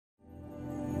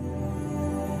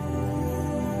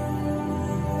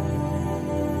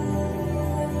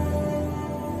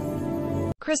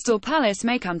Crystal Palace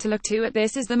may come to look to at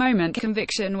this as the moment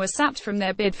conviction was sapped from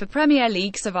their bid for Premier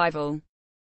League survival.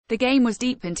 The game was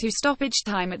deep into stoppage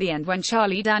time at the end when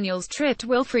Charlie Daniels tripped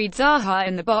Wilfried Zaha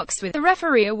in the box, with the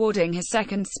referee awarding his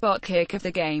second spot kick of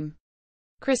the game.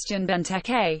 Christian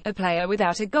Benteke, a player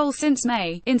without a goal since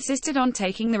May, insisted on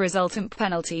taking the resultant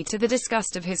penalty to the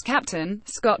disgust of his captain,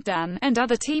 Scott Dan, and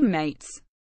other teammates.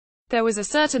 There was a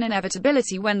certain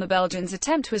inevitability when the Belgians'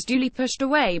 attempt was duly pushed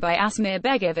away by Asmir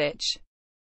Begovic.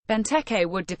 Benteke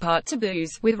would depart to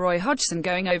booze, with Roy Hodgson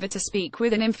going over to speak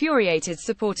with an infuriated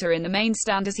supporter in the main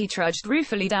stand as he trudged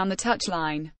ruefully down the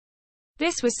touchline.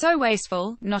 This was so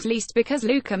wasteful, not least because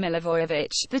Luka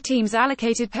Milivojevic, the team's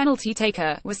allocated penalty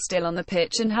taker, was still on the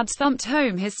pitch and had thumped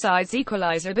home his side's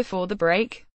equaliser before the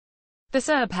break. The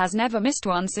Serb has never missed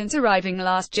one since arriving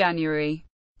last January.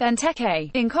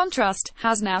 Benteke, in contrast,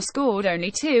 has now scored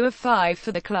only 2 of 5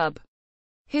 for the club.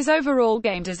 His overall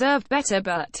game deserved better,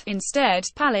 but, instead,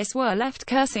 Palace were left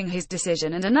cursing his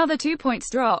decision and another 2 points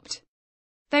dropped.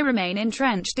 They remain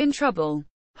entrenched in trouble.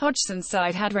 Hodgson's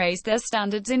side had raised their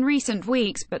standards in recent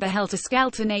weeks, but the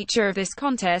helter-skelter nature of this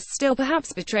contest still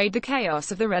perhaps betrayed the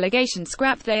chaos of the relegation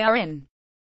scrap they are in.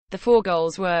 The 4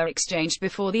 goals were exchanged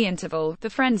before the interval, the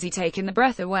frenzy taking the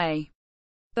breath away.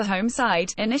 The home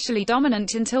side, initially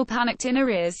dominant until panicked in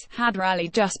arrears, had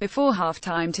rallied just before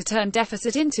half-time to turn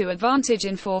deficit into advantage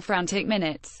in 4 frantic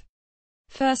minutes.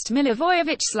 First,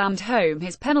 Milivojevic slammed home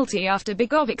his penalty after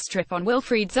Begovic's trip on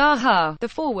Wilfried Zaha. The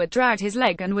forward dragged his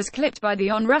leg and was clipped by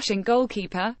the on-rushing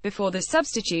goalkeeper, before the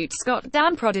substitute Scott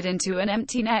Dan prodded into an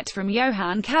empty net from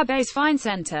Johan Cabé's fine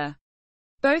centre.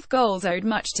 Both goals owed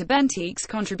much to Benteke's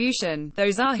contribution, though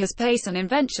Zaha's pace and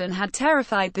invention had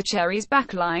terrified the Cherries'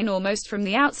 backline almost from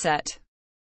the outset.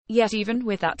 Yet even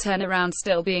with that turnaround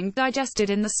still being digested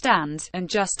in the stand, and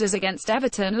just as against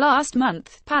Everton last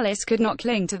month, Palace could not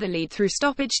cling to the lead through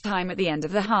stoppage time at the end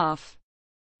of the half.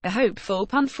 A hopeful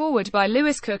punt forward by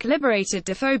Lewis Cook liberated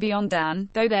Defoe beyond Dan,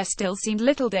 though there still seemed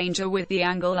little danger with the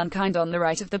angle unkind on the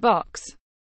right of the box.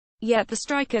 Yet the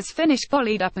striker's finish,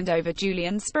 volleyed up and over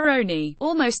Julian Speroni,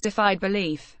 almost defied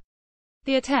belief.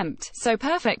 The attempt, so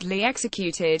perfectly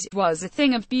executed, was a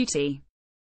thing of beauty.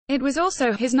 It was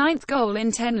also his 9th goal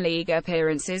in 10 league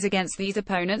appearances against these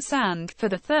opponents and, for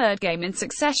the 3rd game in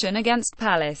succession against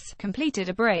Palace, completed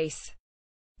a brace.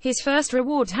 His first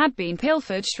reward had been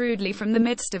pilfered shrewdly from the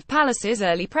midst of Palace's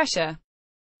early pressure.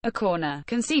 A corner,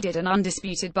 conceded and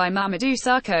undisputed by Mamadou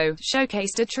Sakho,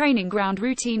 showcased a training ground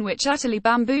routine which utterly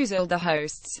bamboozled the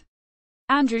hosts.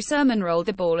 Andrew Sermon rolled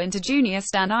the ball into Junior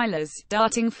Stanilas,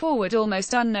 darting forward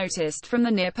almost unnoticed from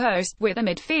the near post, with a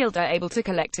midfielder able to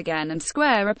collect again and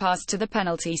square a pass to the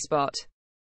penalty spot.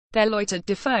 There loitered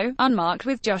Defoe, unmarked,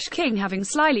 with Josh King having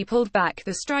slyly pulled back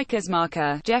the striker's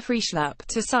marker, Jeffrey Schlupp,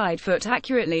 to side foot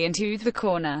accurately into the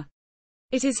corner.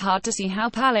 It is hard to see how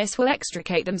Palace will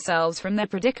extricate themselves from their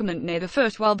predicament near the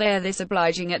foot while they are this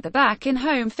obliging at the back in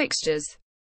home fixtures.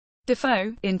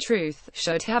 Defoe, in truth,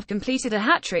 should have completed a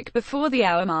hat-trick before the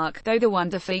hour mark, though the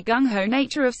wonderfully gung-ho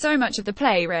nature of so much of the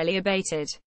play rarely abated.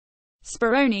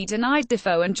 Speroni denied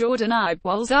Defoe and Jordan Ibe,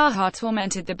 while Zaha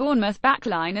tormented the Bournemouth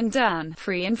backline, and Dan,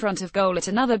 free in front of goal at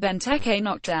another Benteke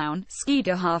knockdown, skied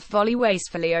a half-volley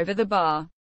wastefully over the bar.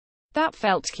 That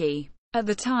felt key. At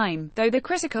the time, though the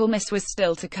critical miss was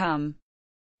still to come.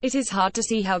 It is hard to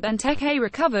see how Benteke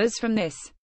recovers from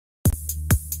this.